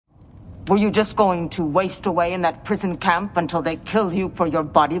Were you just going to waste away in that prison camp until they kill you for your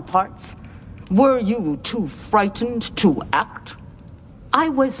body parts? Were you too frightened to act? I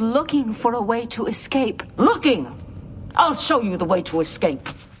was looking for a way to escape. Looking? I'll show you the way to escape.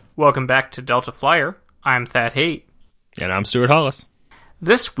 Welcome back to Delta Flyer. I'm Thad Haight. And I'm Stuart Hollis.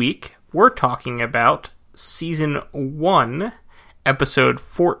 This week, we're talking about Season 1, Episode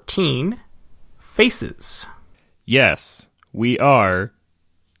 14, Faces. Yes, we are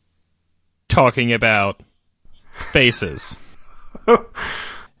talking about Faces.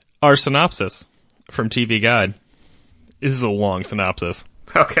 Our synopsis from TV Guide. This is a long synopsis.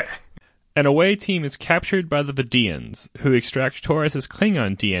 Okay. An away team is captured by the Vidians, who extract Torres'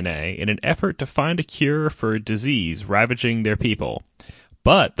 Klingon DNA in an effort to find a cure for a disease ravaging their people.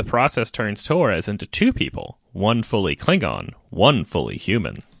 But the process turns Torres into two people, one fully Klingon, one fully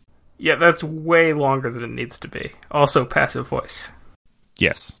human. Yeah, that's way longer than it needs to be. Also passive voice.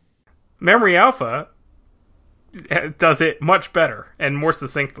 Yes. Memory Alpha does it much better and more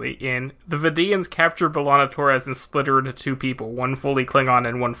succinctly in the Vidians capture B'Elanna Torres and split her into two people, one fully Klingon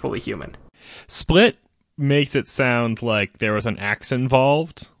and one fully human. Split makes it sound like there was an axe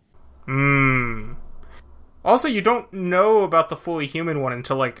involved. Also, you don't know about the fully human one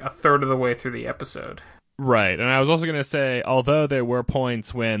until like a third of the way through the episode. Right, and I was also going to say, although there were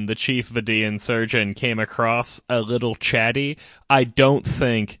points when the chief Vidian surgeon came across a little chatty, I don't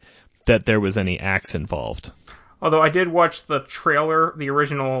think that there was any axe involved. Although I did watch the trailer, the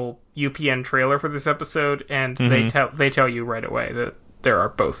original UPN trailer for this episode, and they tell you right away that there are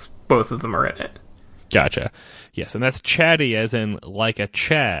both of them are in it. Gotcha. Yes, and that's chatty as in like a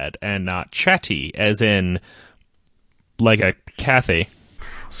Chad, and not chatty as in like a Kathy.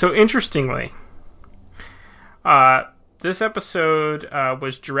 So interestingly, this episode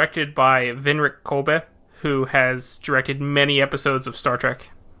was directed by Vinrik Kolbe, who has directed many episodes of Star Trek.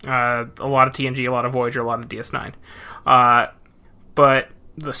 A lot of TNG, a lot of Voyager, a lot of DS9. But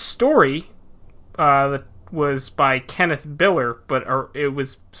the story that was by Kenneth Biller, but it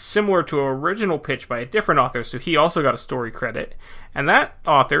was similar to an original pitch by a different author, so he also got a story credit. And that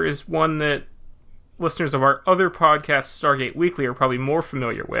author is one that listeners of our other podcast, Stargate Weekly, are probably more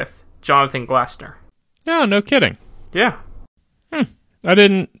familiar with, Jonathan Glassner. Oh, no kidding. Yeah. I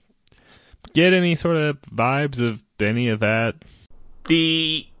didn't get any sort of vibes of any of that.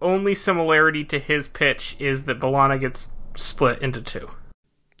 The only similarity to his pitch is that B'Elanna gets split into two.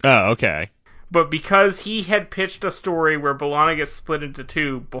 Oh, okay. But because he had pitched a story where B'Elanna gets split into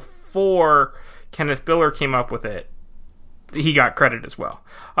two before Kenneth Biller came up with it, he got credit as well.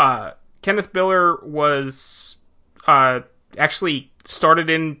 Kenneth Biller was actually started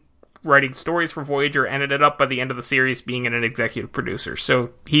in writing stories for Voyager and ended up by the end of the series being an executive producer.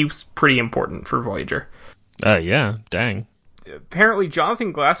 So he was pretty important for Voyager. Yeah, dang. Apparently,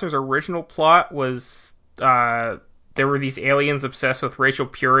 Jonathan Glassner's original plot was there were these aliens obsessed with racial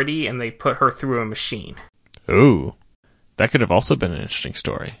purity, and they put her through a machine. Ooh, that could have also been an interesting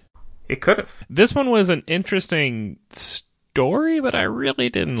story. It could have. This one was an interesting story, but I really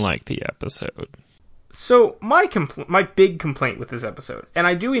didn't like the episode. So, my big complaint with this episode, and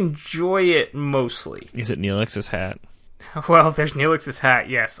I do enjoy it mostly. Is it Neelix's hat? Well, there's Neelix's hat,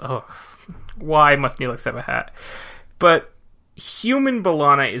 yes. Oh, why must Neelix have a hat? But human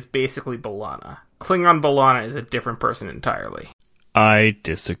B'Elanna is basically B'Elanna. Klingon B'Elanna is a different person entirely. I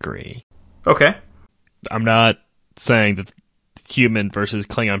disagree. Okay. I'm not saying that human versus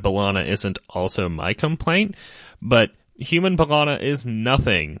Klingon B'Elanna isn't also my complaint, but human B'Elanna is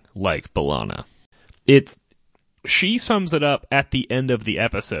nothing like B'Elanna. She sums it up at the end of the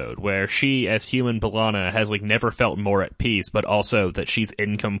episode, where she, as human B'Elanna, has never felt more at peace, but also that she's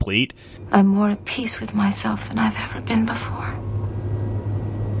incomplete. I'm more at peace with myself than I've ever been before.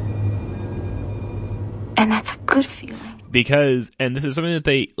 And that's a good feeling. Because, and this is something that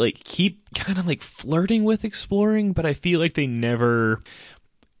they keep kind of flirting with exploring, but I feel like they never,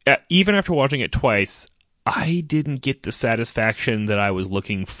 even after watching it twice, I didn't get the satisfaction that I was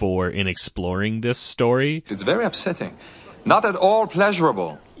looking for in exploring this story. It's very upsetting. Not at all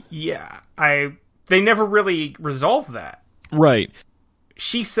pleasurable. Yeah, they never really resolve that. Right.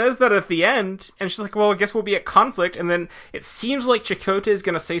 She says that at the end, and she's like, well, I guess we'll be at conflict, and then it seems like Chakotay is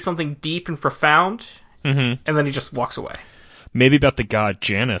going to say something deep and profound, and then he just walks away. Maybe about the god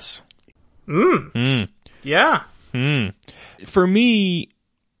Janus. Yeah. For me,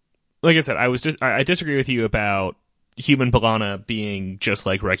 like I said, I disagree with you about human B'Elanna being just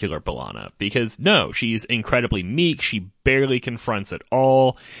like regular B'Elanna, because no, she's incredibly meek. She barely confronts at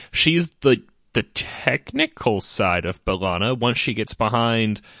all. She's the technical side of B'Elanna once she gets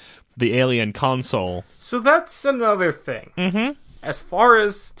behind the alien console. So that's another thing. as far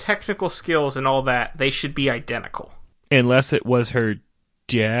as technical skills and all that, they should be identical. Unless it was her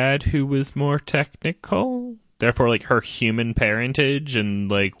dad who was more technical. Therefore, like, her human parentage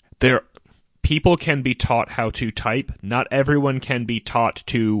and, like, people can be taught how to type. Not everyone can be taught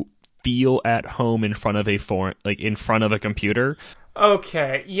to feel at home in front of a computer.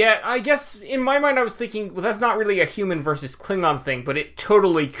 Okay, yeah, I guess in my mind I was thinking, well, that's not really a human versus Klingon thing, but it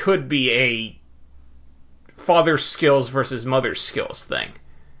totally could be a father's skills versus mother's skills thing.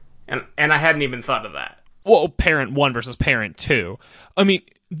 And I hadn't even thought of that. Well, parent 1 versus parent 2. I mean,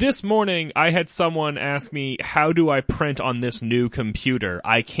 this morning I had someone ask me, how do I print on this new computer?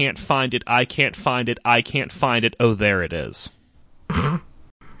 I can't find it, I can't find it, I can't find it. Oh, there it is.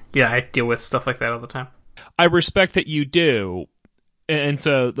 Yeah, I deal with stuff like that all the time. I respect that you do. And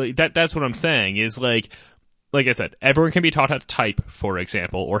so that's what I'm saying is like I said, everyone can be taught how to type, for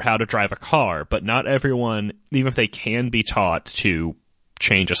example, or how to drive a car, but not everyone, even if they can be taught to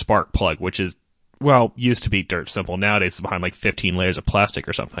change a spark plug, which is, well, used to be dirt simple. Nowadays it's behind like 15 layers of plastic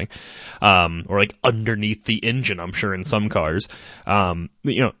or something. Or like underneath the engine, I'm sure, in some cars.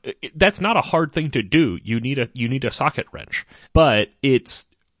 That's not a hard thing to do. You need a socket wrench. But it's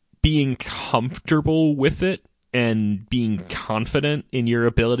being comfortable with it and being confident in your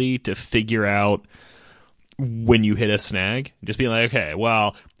ability to figure out when you hit a snag. Just being like, okay,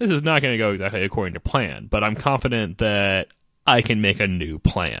 well, this is not going to go exactly according to plan, but I'm confident that I can make a new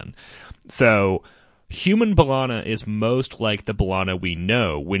plan. So human B'Elanna is most like the B'Elanna we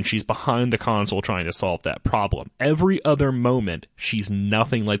know when she's behind the console trying to solve that problem. Every other moment, she's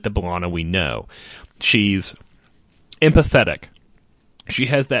nothing like the B'Elanna we know. She's empathetic. She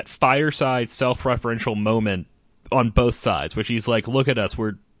has that fireside self-referential moment on both sides, where she's like, look at us,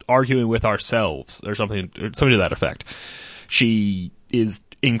 we're arguing with ourselves, or something to that effect. She is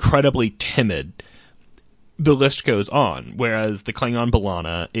incredibly timid. The list goes on, whereas the Klingon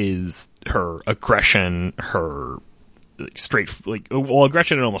B'Elanna is her aggression, her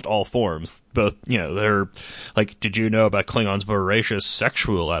aggression in almost all forms. Both, they're like, did you know about Klingons' voracious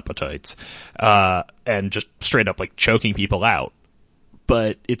sexual appetites? And just straight up like choking people out.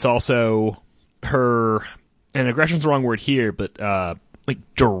 But it's also her, and aggression's the wrong word here, but like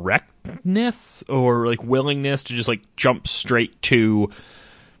directness or like willingness to just like jump straight to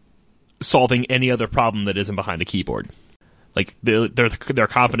solving any other problem that isn't behind a keyboard. Like their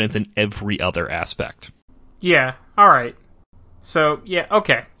competence in every other aspect. Yeah. All right. So yeah.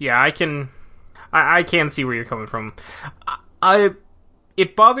 Okay. Yeah. I can see where you're coming from.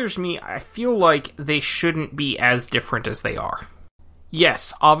 It bothers me. I feel like they shouldn't be as different as they are.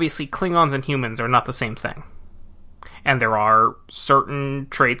 Yes, obviously Klingons and humans are not the same thing. And there are certain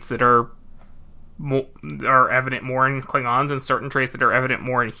traits that are evident more in Klingons and certain traits that are evident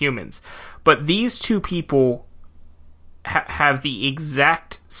more in humans. But these two people have the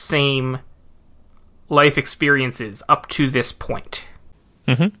exact same life experiences up to this point.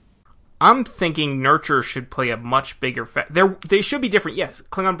 Mm-hmm. I'm thinking nurture should play a much bigger they should be different. Yes,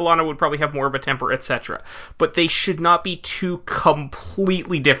 Klingon B'Elanna would probably have more of a temper, etc. But they should not be two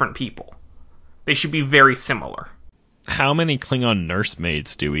completely different people. They should be very similar. How many Klingon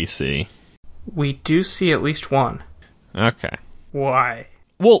nursemaids do we see? We do see at least one. Okay. Why?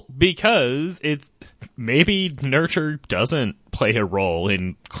 Well, because it's maybe nurture doesn't play a role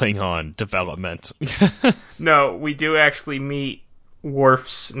in Klingon development. No, we do actually meet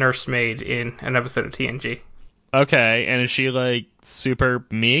Worf's nursemaid in an episode of TNG. Okay, and is she like super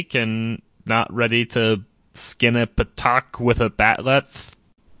meek and not ready to skin a Patak with a bat'leth?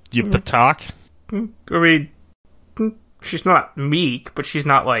 You Patak? I mean, she's not meek, but she's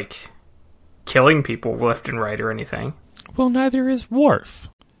not like killing people left and right or anything. Well, neither is Worf.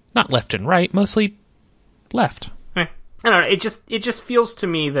 Not left and right, mostly left. I don't know. It just feels to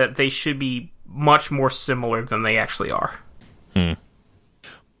me that they should be much more similar than they actually are.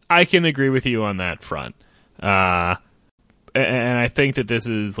 I can agree with you on that front. And I think that this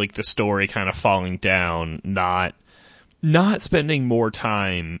is like the story kind of falling down, not spending more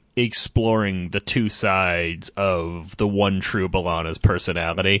time exploring the two sides of the one true B'Elanna's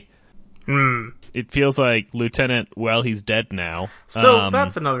personality. It feels like Lieutenant, well, he's dead now. So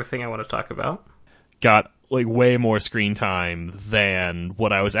that's another thing I want to talk about. Got like way more screen time than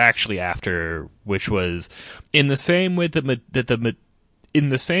what I was actually after, which was in the same way that the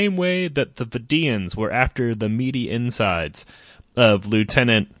Vidians were after the meaty insides of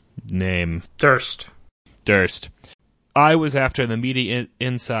Lieutenant name Durst. I was after the meaty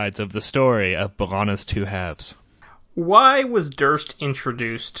insides of the story of B'Elanna's two halves. Why was Durst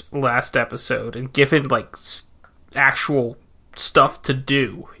introduced last episode and given like actual stuff to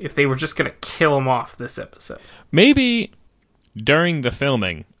do if they were just going to kill him off this episode? Maybe during the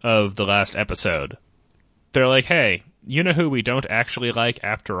filming of the last episode, they're like, hey, you know who we don't actually like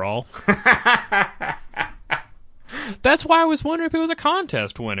after all? That's why I was wondering if it was a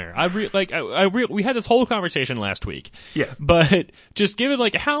contest winner. We had this whole conversation last week. Yes. But just given,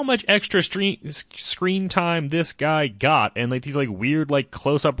 like, how much extra screen time this guy got, and, like, these, like, weird, like,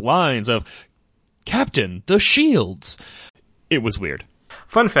 close-up lines of, Captain, the shields. It was weird.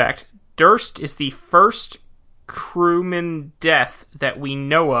 Fun fact, Durst is the first crewman death that we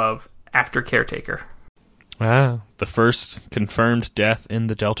know of after Caretaker. Wow. The first confirmed death in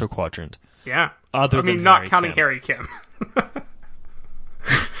the Delta Quadrant. Yeah. Other than not Harry counting Kim. Harry Kim.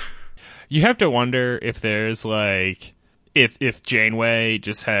 You have to wonder if there's, like, if Janeway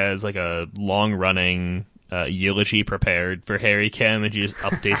just has, like, a long-running eulogy prepared for Harry Kim and she just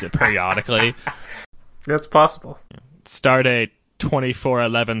updates it periodically. That's possible. Stardate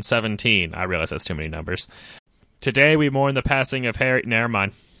 24/11/17. I realize that's too many numbers. Today we mourn the passing of Harry... Never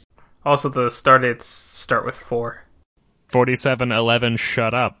mind. Also, the stardates start with 4. 47/11.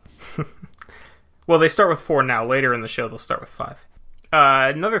 Shut up. Well, they start with 4 now. Later in the show, they'll start with 5.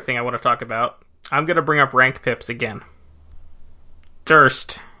 Another thing I want to talk about, I'm going to bring up rank pips again.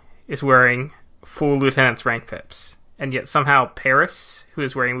 Durst is wearing full lieutenant's rank pips, and yet somehow Paris, who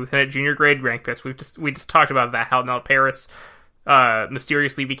is wearing lieutenant junior grade rank pips, we just talked about that, how now Paris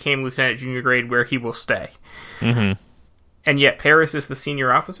mysteriously became lieutenant junior grade, where he will stay. Mm-hmm. And yet Paris is the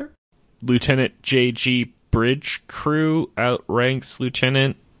senior officer? Lieutenant J.G. Bridge Crew outranks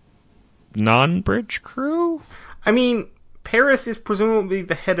Lieutenant non-bridge crew? I mean, Paris is presumably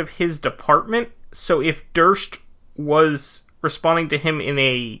the head of his department, so if Durst was responding to him in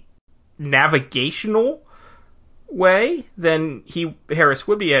a navigational way, then Paris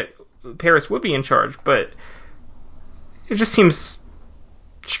would be in charge, but it just seems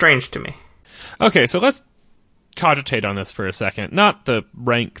strange to me. Okay, so let's cogitate on this for a second. Not the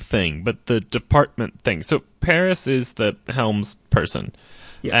rank thing, but the department thing. So Paris is the helms person.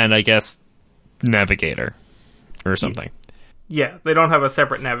 Yes. And I guess navigator or something. Yeah, they don't have a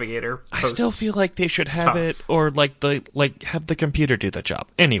separate navigator. I still feel like they should have it, or have the computer do the job.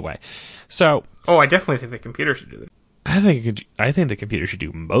 Anyway, so I definitely think the computer should do it. I think the computer should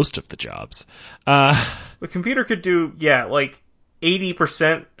do most of the jobs. The computer could do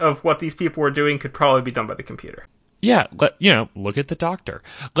 80% of what these people were doing could probably be done by the computer. Yeah, look at the doctor.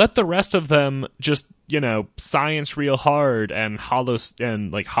 Let the rest of them just, science real hard and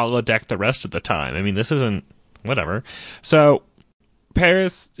holodeck the rest of the time. I mean, this isn't whatever. So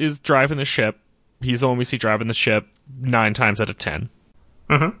Paris is driving the ship. He's the one we see driving the ship 9 times out of 10.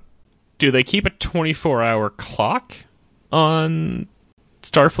 Mm-hmm. Do they keep a 24-hour clock on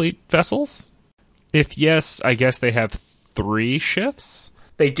Starfleet vessels? If yes, I guess they have 3 shifts?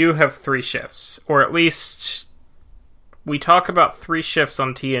 They do have 3 shifts, or at least we talk about 3 shifts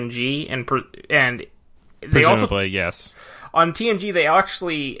on TNG, and they presumably, yes. On TNG, they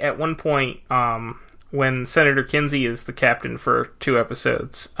actually, at one point, when Senator Kinsey is the captain for 2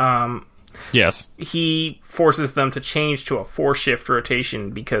 episodes, yes, he forces them to change to a 4-shift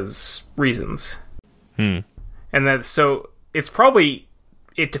rotation because reasons. And so it's probably,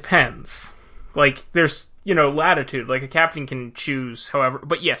 it depends. Like, there's, latitude. Like, a captain can choose however,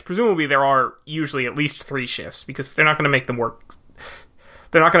 but yes, presumably there are usually at least 3 shifts because they're not going to make them work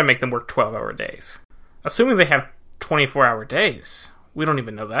 12-hour days. Assuming they have 24-hour days. We don't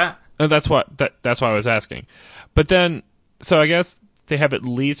even know that. That's why I was asking. But then, so I guess they have at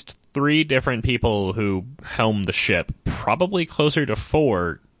least 3 different people who helm the ship, probably closer to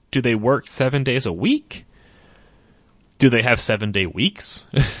 4. Do they work 7 days a week? Do they have 7-day weeks?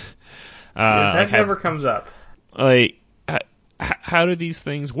 That never comes up. How do these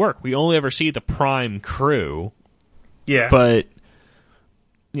things work? We only ever see the prime crew. Yeah. But,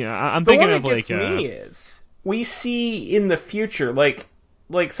 I'm thinking of me is, we see in the future, like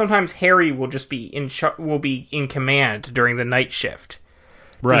sometimes Harry will just be will be in command during the night shift.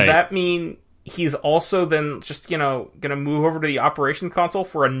 Right. Does that mean he's also then just, going to move over to the operations console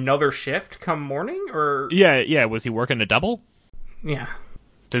for another shift come morning? Or Yeah. Was he working a double? Yeah.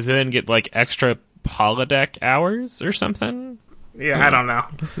 Does he then get, extra holodeck hours or something? Yeah, I don't know.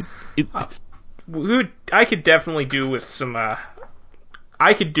 I could definitely do with some...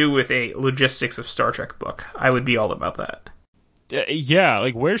 I could do with a Logistics of Star Trek book. I would be all about that. Yeah,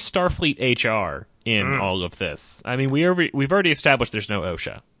 where's Starfleet HR in all of this? I mean, we've already established there's no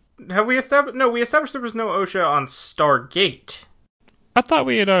OSHA. Have we established? No, we established there was no OSHA on Stargate. I thought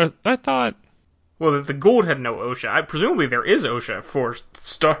we had. Well, the Gould had no OSHA. Presumably there is OSHA for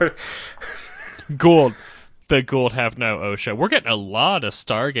Star. Gould, The Goa'uld have no OSHA. We're getting a lot of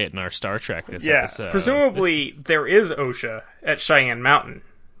Stargate in our Star Trek this episode. Presumably there is OSHA at Cheyenne Mountain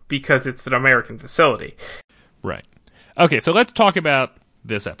because it's an American facility. Right. Okay, so let's talk about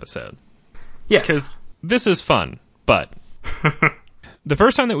this episode. Yes. Because this is fun, but the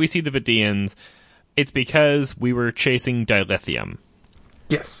first time that we see the Vidians, it's because we were chasing dilithium.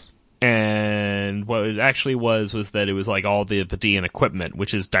 Yes. And what it actually was that it was like all the Vidian equipment,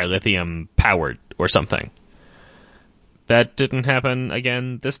 which is dilithium powered or something. That didn't happen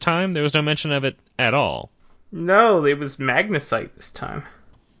again this time. There was no mention of it at all. No, it was magnesite this time.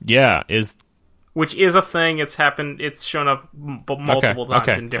 Yeah, which is a thing. It's happened. It's shown up multiple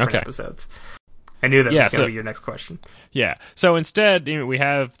times in different episodes. I knew that was going to be your next question. Yeah. So instead, we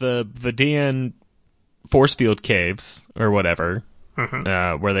have the Vidian force field caves or whatever,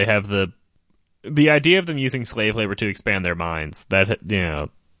 where they have the idea of them using slave labor to expand their minds. That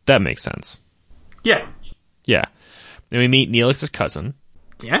that makes sense. Yeah. Yeah. Then we meet Neelix's cousin.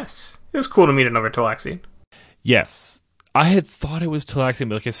 Yes. It was cool to meet another Talaxian. Yes. I had thought it was Talaxian,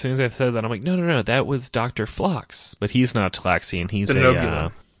 but as soon as I said that, I'm like, no, that was Dr. Phlox. But he's not Talaxian. He's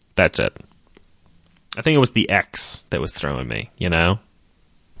that's it. I think it was the X that was throwing me,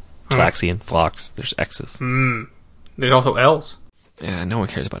 Talaxian, Phlox, there's X's. There's also L's. Yeah, no one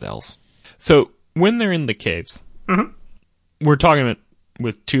cares about L's. So, when they're in the caves, we're talking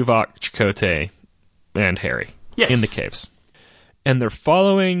with Tuvok, Chakotay, and Harry. Yes. In the caves. And they're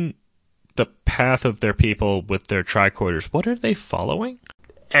following the path of their people with their tricorders. What are they following?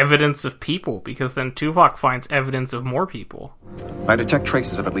 Evidence of people, because then Tuvok finds evidence of more people. I detect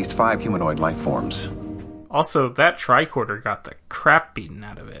traces of at least 5 humanoid life forms. Also, that tricorder got the crap beaten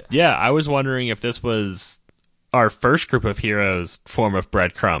out of it. Yeah, I was wondering if this was our first group of heroes form of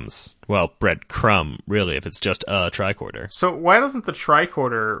breadcrumbs. Well, breadcrumb, really, if it's just a tricorder. So why doesn't the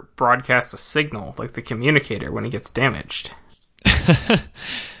tricorder broadcast a signal, like the communicator, when it gets damaged? I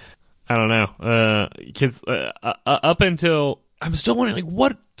don't know. Because up until... I'm still wondering,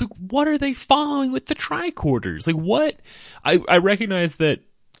 what are they following with the tricorders? Like, what? I recognize that,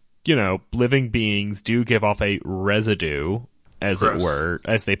 living beings do give off a residue, as it were,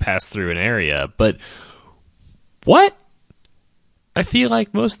 as they pass through an area, but what? I feel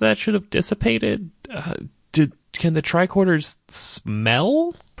like most of that should have dissipated. Can the tricorders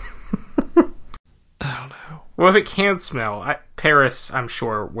smell? I don't know. Well, if it can smell, Paris, I'm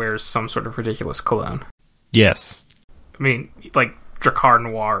sure, wears some sort of ridiculous cologne. Yes. I mean, like Drakkar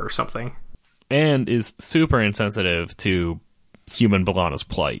Noir or something. And is super insensitive to human B'Elanna's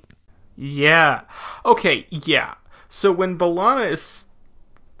plight. Yeah. Okay, yeah. So when B'Elanna is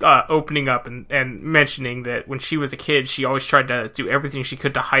opening up and mentioning that when she was a kid, she always tried to do everything she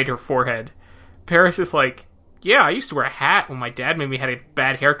could to hide her forehead, Paris is like, yeah, I used to wear a hat when my dad made me have a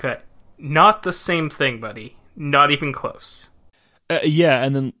bad haircut. Not the same thing, buddy. Not even close. Yeah,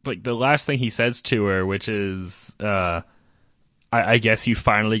 and then like the last thing he says to her, which is, I guess you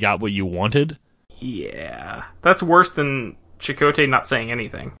finally got what you wanted? Yeah. That's worse than Chakotay not saying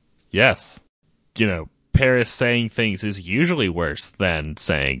anything. Yes. Paris saying things is usually worse than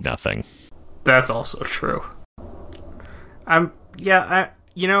saying nothing. That's also true. I'm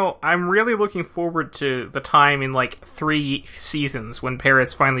really looking forward to the time in 3 seasons when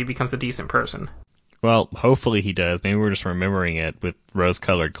Paris finally becomes a decent person. Well, hopefully he does. Maybe we're just remembering it with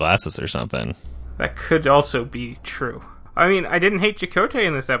rose-colored glasses or something. That could also be true. I mean, I didn't hate Chakotay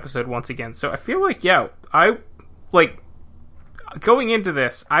in this episode once again, so I feel like, going into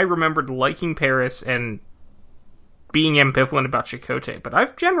this, I remembered liking Paris and being ambivalent about Chakotay, but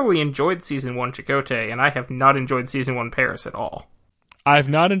I've generally enjoyed Season 1 Chakotay, and I have not enjoyed Season 1 Paris at all. I've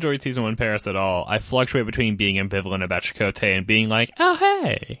not enjoyed Season 1 Paris at all. I fluctuate between being ambivalent about Chakotay and being like, oh,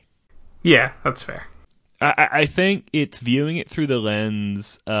 hey. Yeah, that's fair. I think it's viewing it through the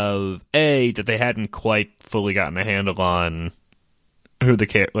lens of, A, that they hadn't quite fully gotten a handle on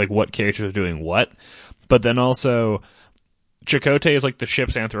what characters are doing what, but then also Chakotay is like the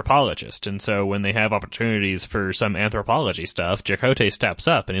ship's anthropologist, and so when they have opportunities for some anthropology stuff, Chakotay steps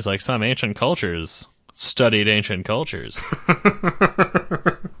up and he's like, some ancient cultures studied ancient cultures.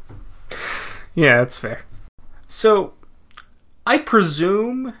 Yeah, that's fair. So, I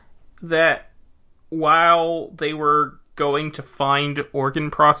presume that while they were going to find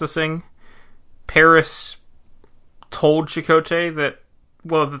organ processing, Paris told Chakotay that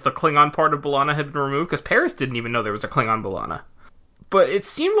the Klingon part of B'Elanna had been removed, because Paris didn't even know there was a Klingon B'Elanna. But it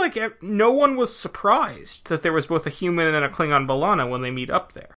seemed like no one was surprised that there was both a human and a Klingon B'Elanna when they meet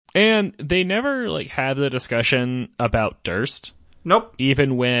up there. And they never have the discussion about Durst. Nope.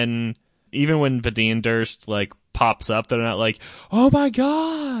 Even when Vidian Durst pops up, they're not like, oh my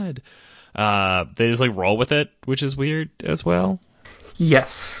god, They just like roll with it, which is weird as well.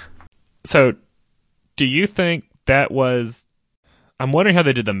 Yes. So, do you think that was? I'm wondering how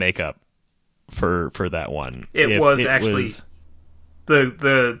they did the makeup for that one. It was actually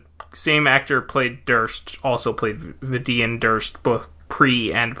the same actor played Durst, also played Vidian Durst, both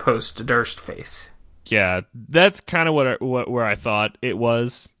pre and post Durst face. Yeah, that's kind of where I thought it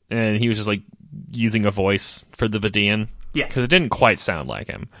was, and he was just like using a voice for the Vidian. Yeah, because it didn't quite sound like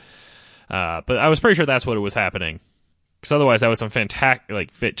him. But I was pretty sure that's what was happening. Because otherwise, that was some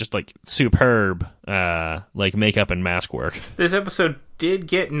fantastic, just superb, makeup and mask work. This episode did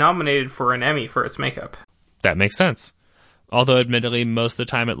get nominated for an Emmy for its makeup. That makes sense. Although, admittedly, most of the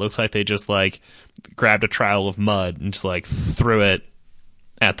time it looks like they just, grabbed a trowel of mud and just, threw it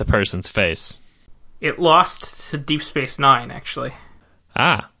at the person's face. It lost to Deep Space Nine, actually.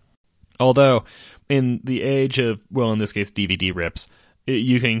 Ah. Although, in the age of, well, in this case, DVD rips,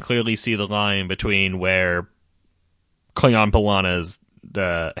 you can clearly see the line between where Klingon B'Elanna's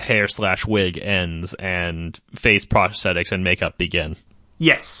hair/wig ends and face prosthetics and makeup begin.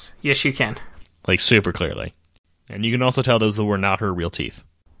 Yes, you can. Super clearly. And you can also tell those were not her real teeth.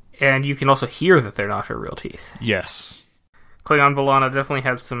 And you can also hear that they're not her real teeth. Yes. Klingon B'Elanna definitely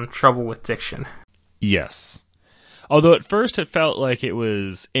had some trouble with diction. Yes. Although at first it felt like it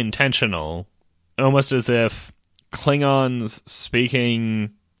was intentional, almost as if Klingons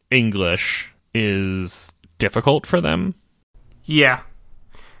speaking English is difficult for them. Yeah.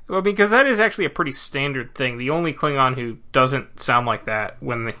 Well, because that is actually a pretty standard thing. The only Klingon who doesn't sound like that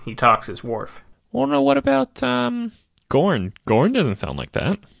when he talks is Worf. Well, no, what about Gorn? Gorn doesn't sound like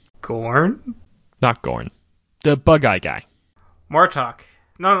that. Gorn? Not Gorn. The bug-eye guy. Martok.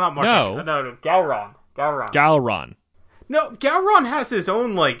 No, not Martok. No, Gowron. Gowron. No, Gowron has his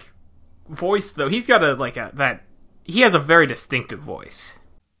own, voice, though. He's got he has a very distinctive voice.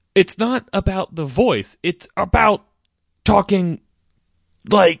 It's not about the voice. It's about talking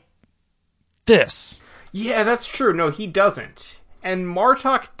like this. Yeah, that's true. No, he doesn't. And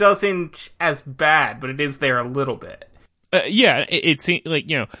Martok doesn't as bad, but it is there a little bit. Yeah, it seems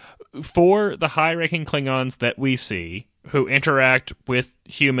for the high-ranking Klingons that we see who interact with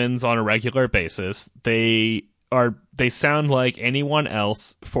humans on a regular basis, they sound like anyone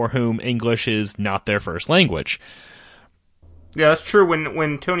else for whom English is not their first language. Yeah, that's true.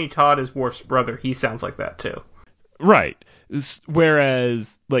 When Tony Todd is Worf's brother, he sounds like that too. Right.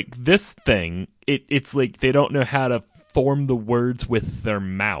 Whereas, this thing, it's like they don't know how to form the words with their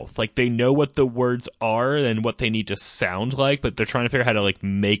mouth. They know what the words are and what they need to sound like, but they're trying to figure out how to,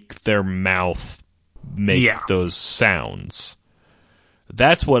 make their mouth make those sounds.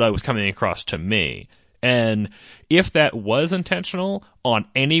 That's what I was coming across to me. And if that was intentional on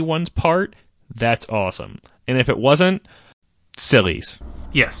anyone's part, that's awesome. And if it wasn't, sillies.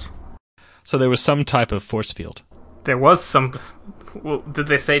 Yes. So there was some type of force field. There was some... Well, did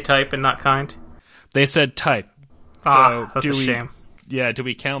they say type and not kind? They said type. That's a shame. Yeah, do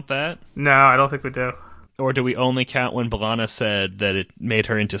we count that? No, I don't think we do. Or do we only count when B'Elanna said that it made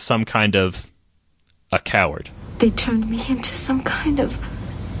her into some kind of a coward? They turned me into some kind of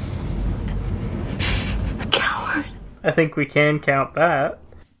a coward. I think we can count that.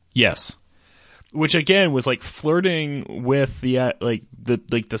 Yes. Which again was flirting with the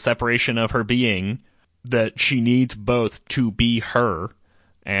the separation of her being, that she needs both to be her,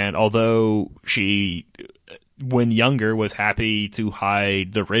 and although she, when younger, was happy to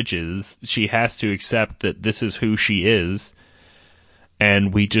hide the ridges, she has to accept that this is who she is,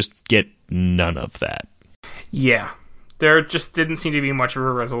 and we just get none of that. Yeah. There just didn't seem to be much of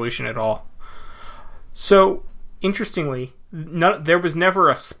a resolution at all. So, interestingly, there was never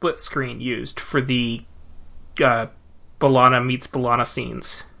a split screen used for the B'Elanna meets B'Elanna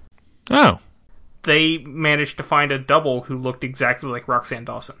scenes. Oh. They managed to find a double who looked exactly like Roxann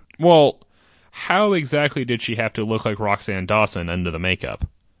Dawson. Well, how exactly did she have to look like Roxann Dawson under the makeup?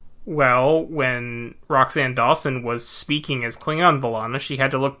 Well, when Roxann Dawson was speaking as Klingon B'Elanna, she had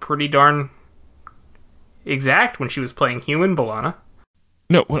to look pretty darn exact when she was playing human B'Elanna.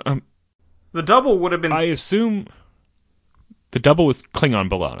 No, the double would have been... I assume the double was Klingon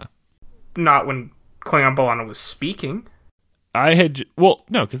B'Elanna. Not when Klingon B'Elanna was speaking. No,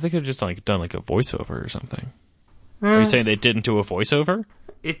 because they could have just done a voiceover or something. Are you saying they didn't do a voiceover?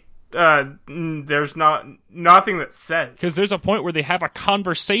 There's nothing that says. Because there's a point where they have a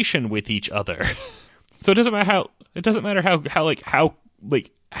conversation with each other. So it doesn't matter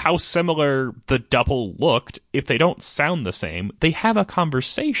how similar the double looked. If they don't sound the same, they have a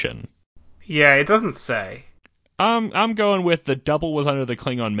conversation. Yeah, it doesn't say. I'm going with the double was under the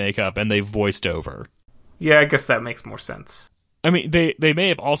Klingon makeup and they voiced over. Yeah, I guess that makes more sense. I mean, they may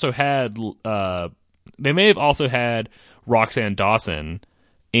have also had Roxanne Dawson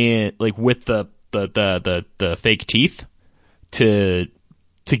in like with the fake teeth to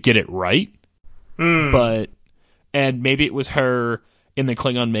get it right. But and maybe it was her in the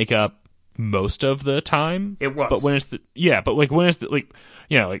Klingon makeup most of the time. It was. But when it's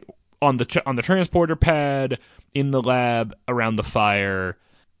on the transporter pad, in the lab, around the fire,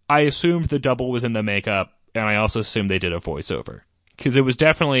 I assumed the double was in the makeup, and I also assumed they did a voiceover. Because it was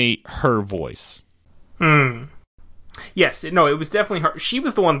definitely her voice. Yes, no, it was definitely her. She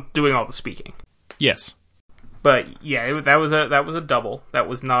was the one doing all the speaking. Yes. But yeah, that was a double. That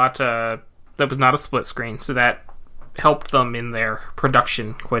was not a split screen, so that helped them in their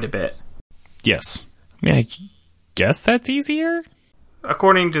production quite a bit. Yes. I mean, I guess that's easier?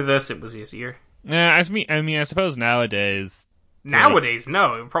 According to this, it was easier. I mean, I suppose nowadays... Nowadays,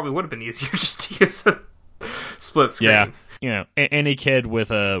 no. It probably would have been easier just to use a split screen. Yeah. You know, any kid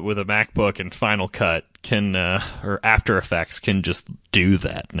with a MacBook and Final Cut can, or After Effects can just do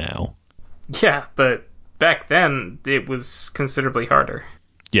that now. Yeah, but back then, it was considerably harder.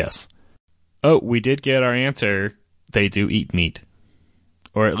 Yes. Oh, we did get our answer. They do eat meat.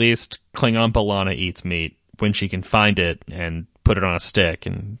 Or at least Klingon B'Elanna eats meat when she can find it and put it on a stick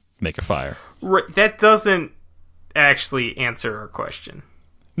and make a fire. Right, that doesn't actually answer our question.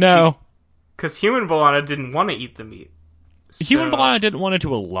 No. Because human B'Elanna didn't want to eat the meat. Human B'Elanna didn't want to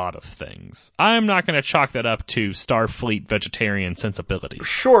do a lot of things. I'm not going to chalk that up to Starfleet vegetarian sensibilities.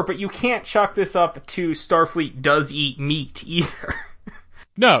 Sure, but you can't chalk this up to Starfleet does eat meat either.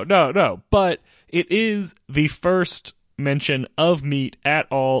 No. But it is the first mention of meat at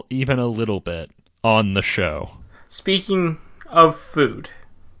all, even a little bit, on the show. Speaking of food,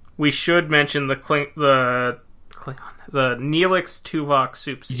 we should mention the Neelix Tuvok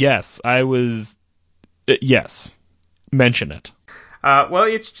soup scene. Yes, yes. Mention it. Well,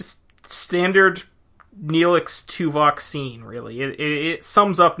 it's just standard Neelix Tuvok scene, really. It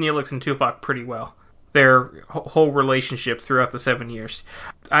sums up Neelix and Tuvok pretty well. Their whole relationship throughout the 7 years.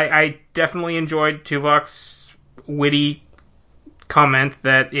 I definitely enjoyed Tuvok's witty comment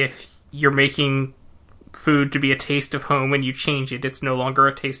that if you're making food to be a taste of home and you change it, it's no longer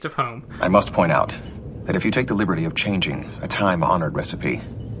a taste of home. I must point out that if you take the liberty of changing a time-honored recipe,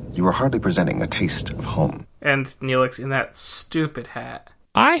 you are hardly presenting a taste of home. And Neelix in that stupid hat.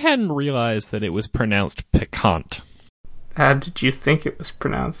 I hadn't realized that it was pronounced piquant. How did you think it was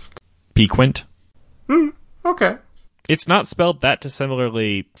pronounced? Piquant. Okay. It's not spelled that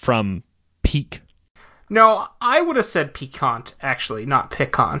dissimilarly from peak. No, I would have said piquant, actually, not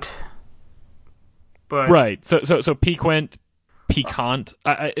piquant. But right. So piquant, piquant.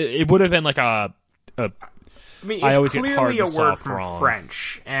 It would have been like a. I mean, it's clearly a word from wrong.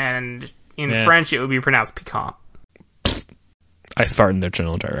 French, and in French it would be pronounced piquant. I fart in their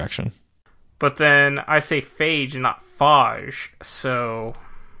general direction. But then I say phage and not phage, so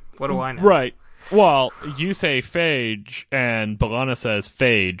what do I know? Right. Well, you say phage, and B'Elanna says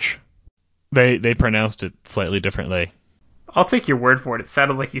phage. They pronounced it slightly differently. I'll take your word for it. It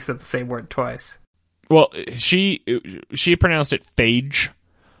sounded like you said the same word twice. Well, she pronounced it phage,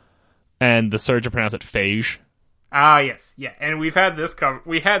 and the surgeon pronounced it phage. Ah, yes, yeah, and we had this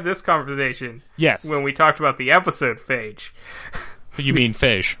conversation. Yes, when we talked about the episode phage. You mean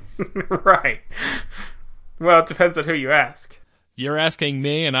phage? Right. Well, it depends on who you ask. You're asking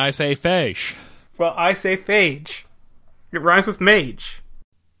me, and I say phage. Well, I say phage. It rhymes with mage.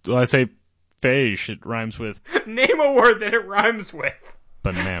 Well, I say phage. It rhymes with. Name a word that it rhymes with.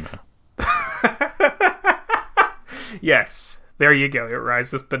 Banana. Yes, there you go. It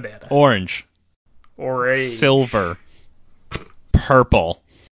rhymes with banana. Orange. Orange. Silver. Purple.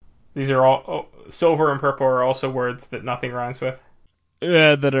 These are all silver and purple are also words that nothing rhymes with.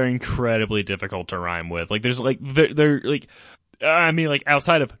 That are incredibly difficult to rhyme with. Like there's like they're like. I mean, like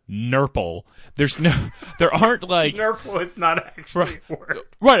outside of Nurple, there aren't like Nurple is not actually a word.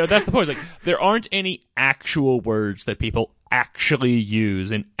 Right, that's the point. Like there aren't any actual words that people actually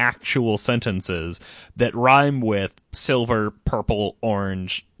use in actual sentences that rhyme with silver, purple,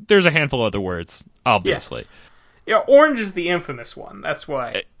 orange. There's a handful of other words, obviously. Yeah, orange is the infamous one. That's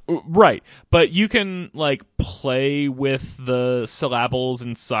why. Right, but you can like play with the syllables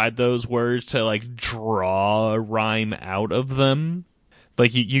inside those words to like draw a rhyme out of them.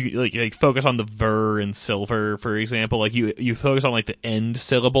 Like you like focus on the ver in silver, for example. Like you focus on like the end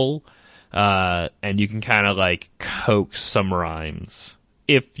syllable, and you can kind of like coax some rhymes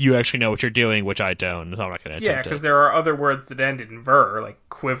if you actually know what you're doing, which I don't. So I'm not going to attempt it. Yeah, because there are other words that end in ver, like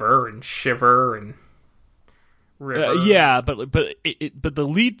quiver and shiver and River. Yeah, but the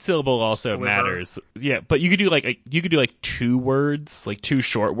lead syllable also Sliver. matters. Yeah, but you could do like two words, like two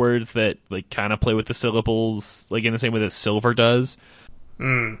short words that like kind of play with the syllables, like in the same way that silver does.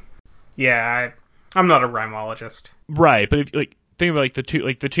 Yeah, I'm not a rhymologist. Right, but if like think about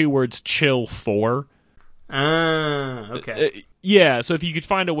the two words chill for. Okay. Yeah, so if you could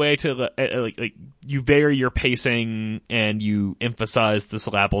find a way to like you vary your pacing and you emphasize the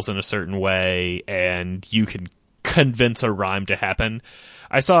syllables in a certain way, and you can convince a rhyme to happen.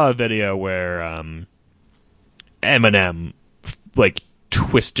 I saw a video where Eminem like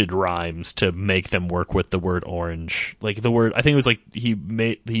twisted rhymes to make them work with the word orange. Like the word, I think it was like he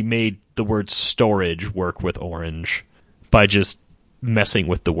made the word storage work with orange by just messing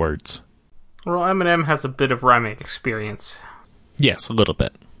with the words. Well, Eminem has a bit of rhyming experience. Yes, a little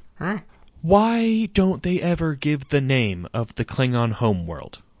bit. All right. Why don't they ever give the name of the Klingon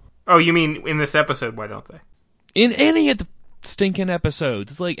homeworld? Oh, you mean in this episode, why don't they? In any of the stinking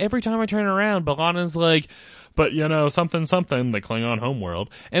episodes. It's like every time I turn around, B'Elanna's like, but you know, something, the Klingon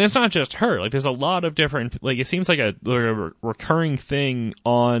homeworld. And it's not just her. Like, there's a lot of different, like, it seems like a recurring thing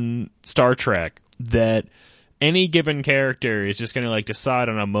on Star Trek that any given character is just going to like decide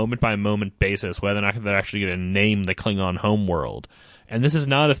on a moment by moment basis whether or not they're actually going to name the Klingon homeworld. And this is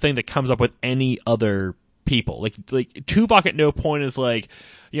not a thing that comes up with any other people. Like Tuvok at no point is like,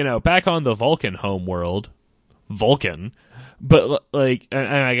 you know, back on the Vulcan homeworld, Vulcan. But like, and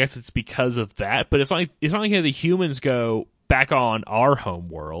I guess it's because of that. But it's not like the humans go back on our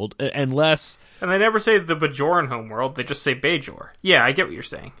homeworld unless. And they never say the Bajoran homeworld. They just say Bajor. Yeah, I get what you're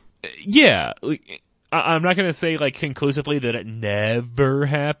saying. Yeah. I'm not going to say, like, conclusively that it never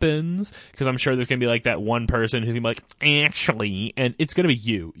happens, because I'm sure there's going to be, like, that one person who's going to be like, actually, and it's going to be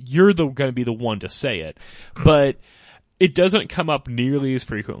you. You're going to be the one to say it. But it doesn't come up nearly as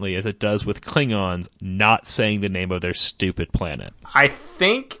frequently as it does with Klingons not saying the name of their stupid planet. I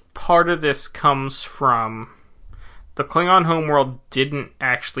think part of this comes from the Klingon homeworld didn't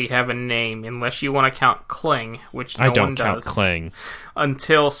actually have a name, unless you want to count Kling, which no one does. I don't count Kling.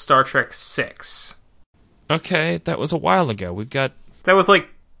 Until Star Trek 6. Okay, that was a while ago. It was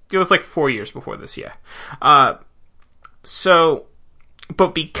like 4 years before this, yeah. But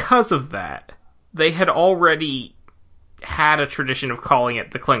because of that, they had already had a tradition of calling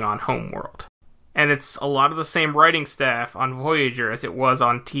it the Klingon homeworld. And it's a lot of the same writing staff on Voyager as it was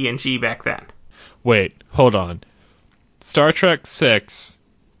on TNG back then. Wait, hold on. Star Trek 6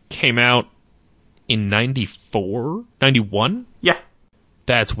 came out in 94? 91? Yeah.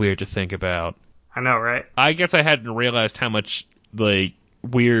 That's weird to think about. I know, right? I guess I hadn't realized how much, like,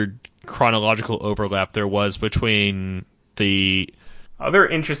 weird chronological overlap there was between the... Other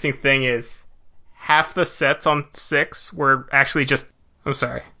interesting thing is, half the sets on 6 were actually just... I'm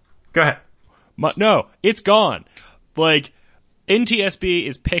sorry. Go ahead. No, it's gone. Like, NTSB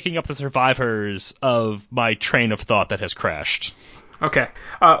is picking up the survivors of my train of thought that has crashed. Okay.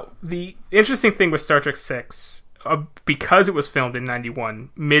 The interesting thing with Star Trek 6... because it was filmed in 91,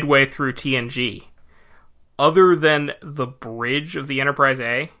 midway through TNG, other than the bridge of the Enterprise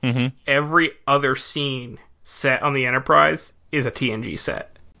A, every other scene set on the Enterprise is a TNG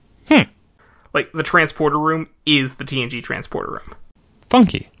set. Like, the transporter room is the TNG transporter room.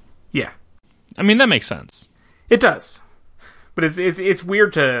 Funky. Yeah. I mean, that makes sense. It does. But it's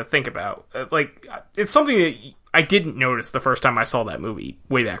weird to think about. Like, it's something that I didn't notice the first time I saw that movie,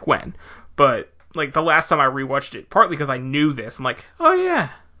 way back when. But... like, the last time I rewatched it, partly because I knew this, I'm like, oh yeah,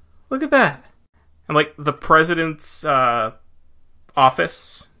 look at that. And, like, the president's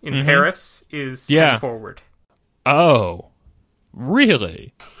office in Paris is 10 forward. Oh,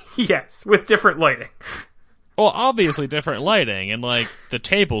 really? Yes, with different lighting. Well, obviously different lighting, and, like, the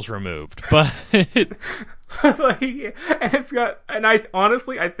table's removed, but... like, and it's got... And I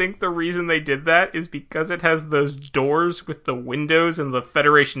think the reason they did that is because it has those doors with the windows and the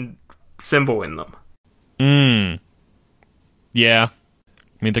Federation... symbol in them. Yeah.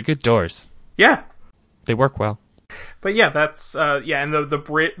 I mean, they're good doors. Yeah. They work well. But yeah, that's and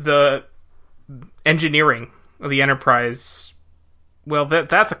the engineering of the Enterprise, well,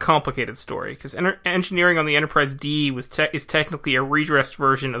 that's a complicated story, because engineering on the Enterprise D is technically a redressed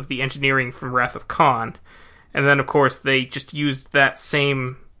version of the engineering from Wrath of Khan. And then of course they just used that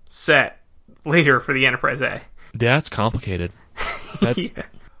same set later for the Enterprise A. That's complicated. That's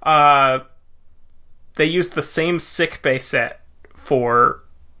they used the same sickbay set for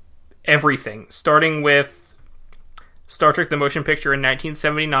everything, starting with Star Trek the Motion Picture in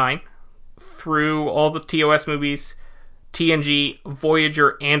 1979, through all the TOS movies, TNG,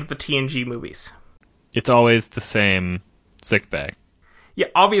 Voyager, and the TNG movies. It's always the same sickbay. Yeah,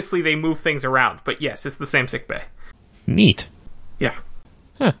 obviously they move things around, but yes, it's the same sickbay. Neat. Yeah.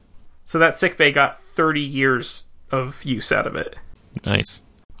 Huh. So that sickbay got 30 years of use out of it. Nice.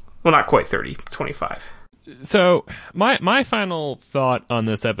 Well, not quite 30, 25. So, my final thought on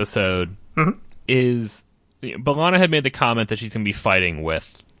this episode is, B'Elanna had made the comment that she's going to be fighting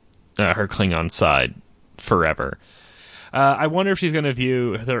with her Klingon side forever. I wonder if she's going to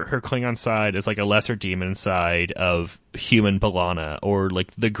view her Klingon side as like a lesser demon side of human B'Elanna, or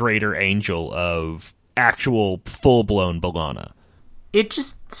like the greater angel of actual full-blown B'Elanna. It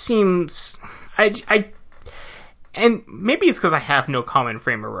just seems... And maybe it's because I have no common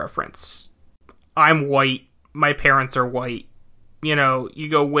frame of reference. I'm white. My parents are white. You know, you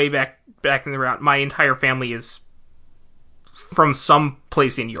go way back in the round. My entire family is from some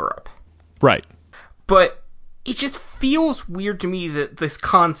place in Europe. Right. But it just feels weird to me that this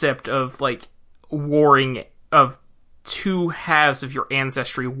concept of, like, warring, of two halves of your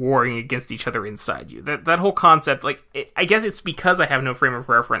ancestry warring against each other inside you. That whole concept, like, I guess it's because I have no frame of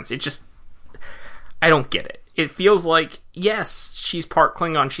reference. It just... I don't get it. It feels like, yes, she's part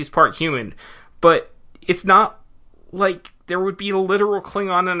Klingon, she's part human, but it's not like there would be a literal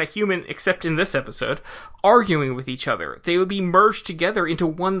Klingon and a human, except in this episode, arguing with each other. They would be merged together into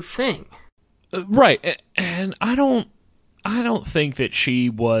one thing. Right. And I don't think that she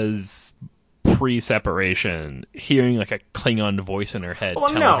was pre-separation hearing like a Klingon voice in her head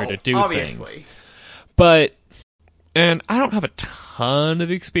telling her to do things. But... And I don't have a ton of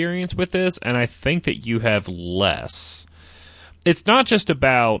experience with this, and I think that you have less. It's not just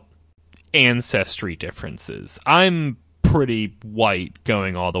about ancestry differences. I'm pretty white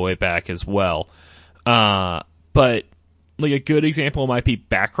going all the way back as well. But like a good example might be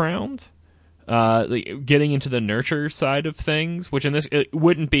background. Like getting into the nurture side of things, which in this, it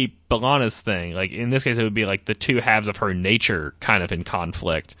wouldn't be B'Elanna's thing. Like in this case, it would be like the two halves of her nature kind of in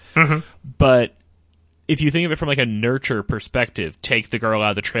conflict. Mm-hmm. But if you think of it from like a nurture perspective, take the girl out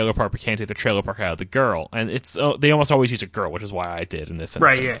of the trailer park, but can't take the trailer park out of the girl. And it's they almost always use a girl, which is why I did in this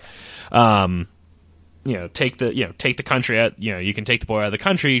instance. Right, yeah. Take the country out, you can take the boy out of the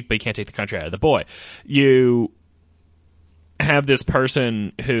country, but you can't take the country out of the boy. You have this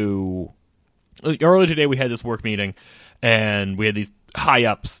person who, earlier today we had this work meeting, and we had these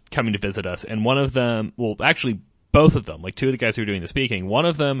high-ups coming to visit us, and one of them, well, actually, both of them, like two of the guys who were doing the speaking, one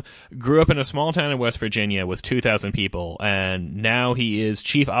of them grew up in a small town in West Virginia with 2,000 people, and now he is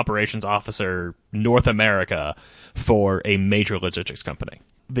Chief Operations Officer North America for a major logistics company.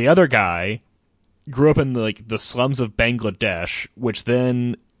 The other guy grew up in the slums of Bangladesh, which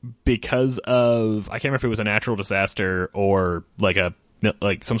then, because of, I can't remember if it was a natural disaster or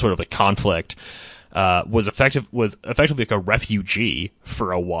some sort of like conflict, was effectively like a refugee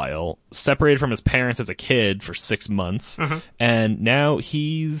for a while, separated from his parents as a kid for 6 months, and now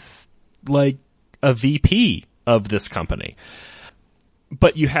he's like a VP of this company.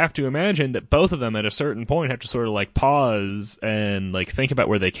 But you have to imagine that both of them at a certain point have to sort of like pause and like think about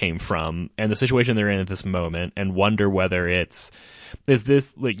where they came from and the situation they're in at this moment, and wonder whether is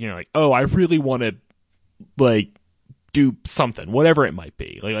this like, oh, I really want to like do something, whatever it might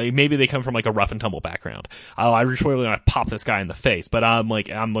be. Like maybe they come from like a rough and tumble background. Oh, I just really want to pop this guy in the face, but I'm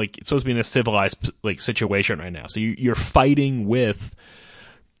supposed to be in a civilized like situation right now. So you're fighting with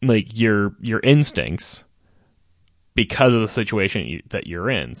like your instincts because of the situation that you're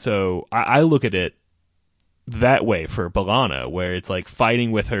in. So I look at it that way for B'Elanna, where it's like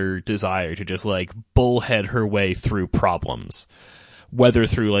fighting with her desire to just like bullhead her way through problems, whether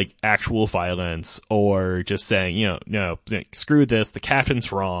through like actual violence or just saying, no, screw this, the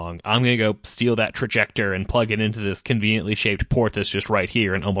captain's wrong, I'm going to go steal that trajector and plug it into this conveniently shaped port that's just right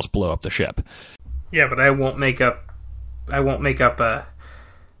here and almost blow up the ship. Yeah, but I won't make up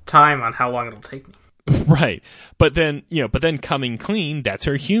time on how long it'll take me. Right. But then coming clean, that's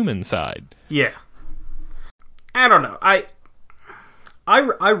her human side. Yeah. I don't know. I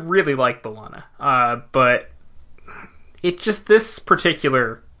really like B'Elanna. But it just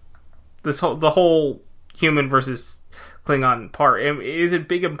the whole human versus Klingon part is a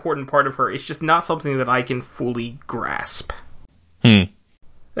big important part of her. It's just not something that I can fully grasp. But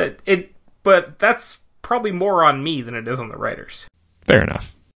that's probably more on me than it is on the writers. Fair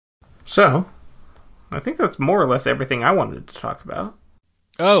enough. So, I think that's more or less everything I wanted to talk about.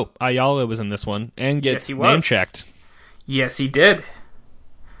 Oh, Ayala was in this one and gets name checked. Yes, he did.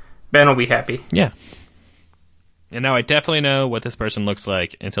 Ben will be happy. Yeah. And now I definitely know what this person looks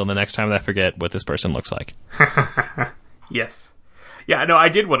like until the next time that I forget what this person looks like. Yes. Yeah, no, I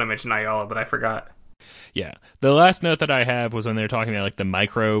did want to mention Ayala, but I forgot. Yeah. The last note that I have was when they were talking about like the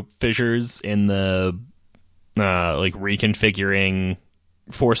micro fissures in the like reconfiguring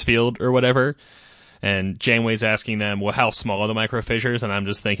force field or whatever. And Janeway's asking them, well, how small are the microfissures? And I'm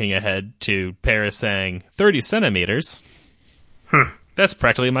just thinking ahead to Paris saying, 30 centimeters. That's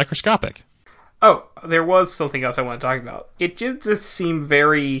practically microscopic. Oh, there was something else I want to talk about. It did just seem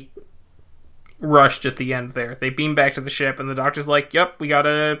very rushed at the end there. They beam back to the ship, and the doctor's like, yep, I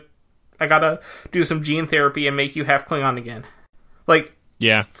gotta do some gene therapy and make you half Klingon again. Like,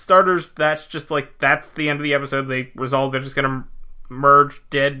 yeah. Starters, that's just like, that's the end of the episode. They resolve they're just gonna merge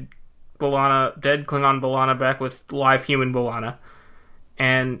dead Klingon B'Elanna back with live human B'Elanna.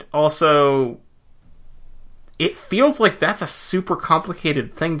 And also, it feels like that's a super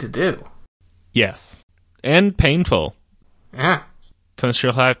complicated thing to do. Yes. And painful. Yeah. Since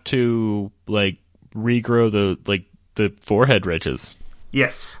she'll have to, like, regrow the forehead ridges.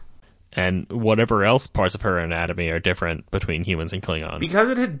 Yes. And whatever else parts of her anatomy are different between humans and Klingons. Because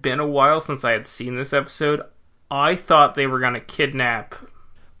it had been a while since I had seen this episode, I thought they were going to kidnap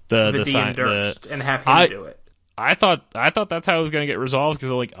Vivian Durst and have him do it. I thought that's how it was going to get resolved,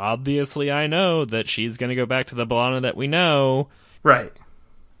 because, like, obviously I know that she's going to go back to the B'Elanna that we know. Right.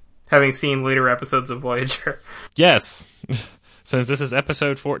 Having seen later episodes of Voyager. Yes. Since this is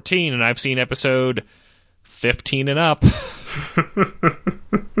episode 14, and I've seen episode 15 and up.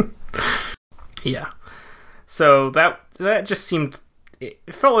 Yeah. So that just seemed... It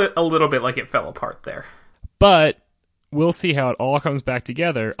felt a little bit like it fell apart there. But we'll see how it all comes back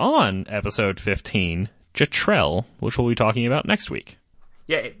together on episode 15, Jetrel, which we'll be talking about next week.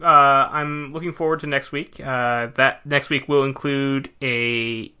 Yeah, I'm looking forward to next week. That next week will include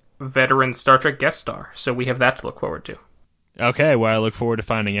a veteran Star Trek guest star, so we have that to look forward to. Okay, well, I look forward to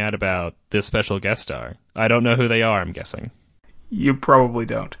finding out about this special guest star. I don't know who they are, I'm guessing. You probably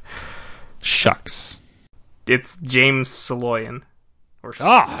don't. Shucks. It's James Saloyan.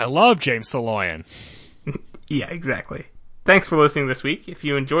 I love James Saloyan. Yeah, exactly. Thanks for listening this week. If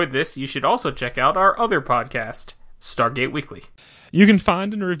you enjoyed this, you should also check out our other podcast, Stargate Weekly. You can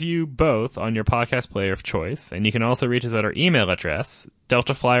find and review both on your podcast player of choice, and you can also reach us at our email address,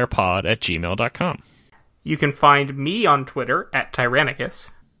 deltaflyerpod@gmail.com. You can find me on Twitter at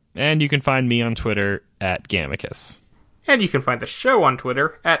Tyrannicus. And you can find me on Twitter at Gamicus. And you can find the show on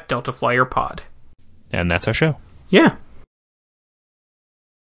Twitter at DeltaFlyerPod. And that's our show. Yeah.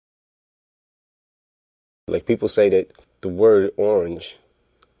 Like, people say that the word orange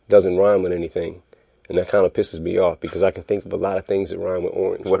doesn't rhyme with anything. And that kind of pisses me off, because I can think of a lot of things that rhyme with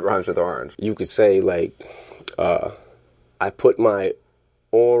orange. What rhymes with orange? You could say, like, I put my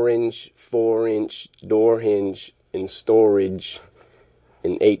orange 4-inch door hinge in storage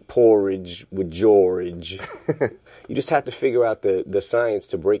and ate porridge with George. You just have to figure out the science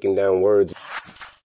to breaking down words.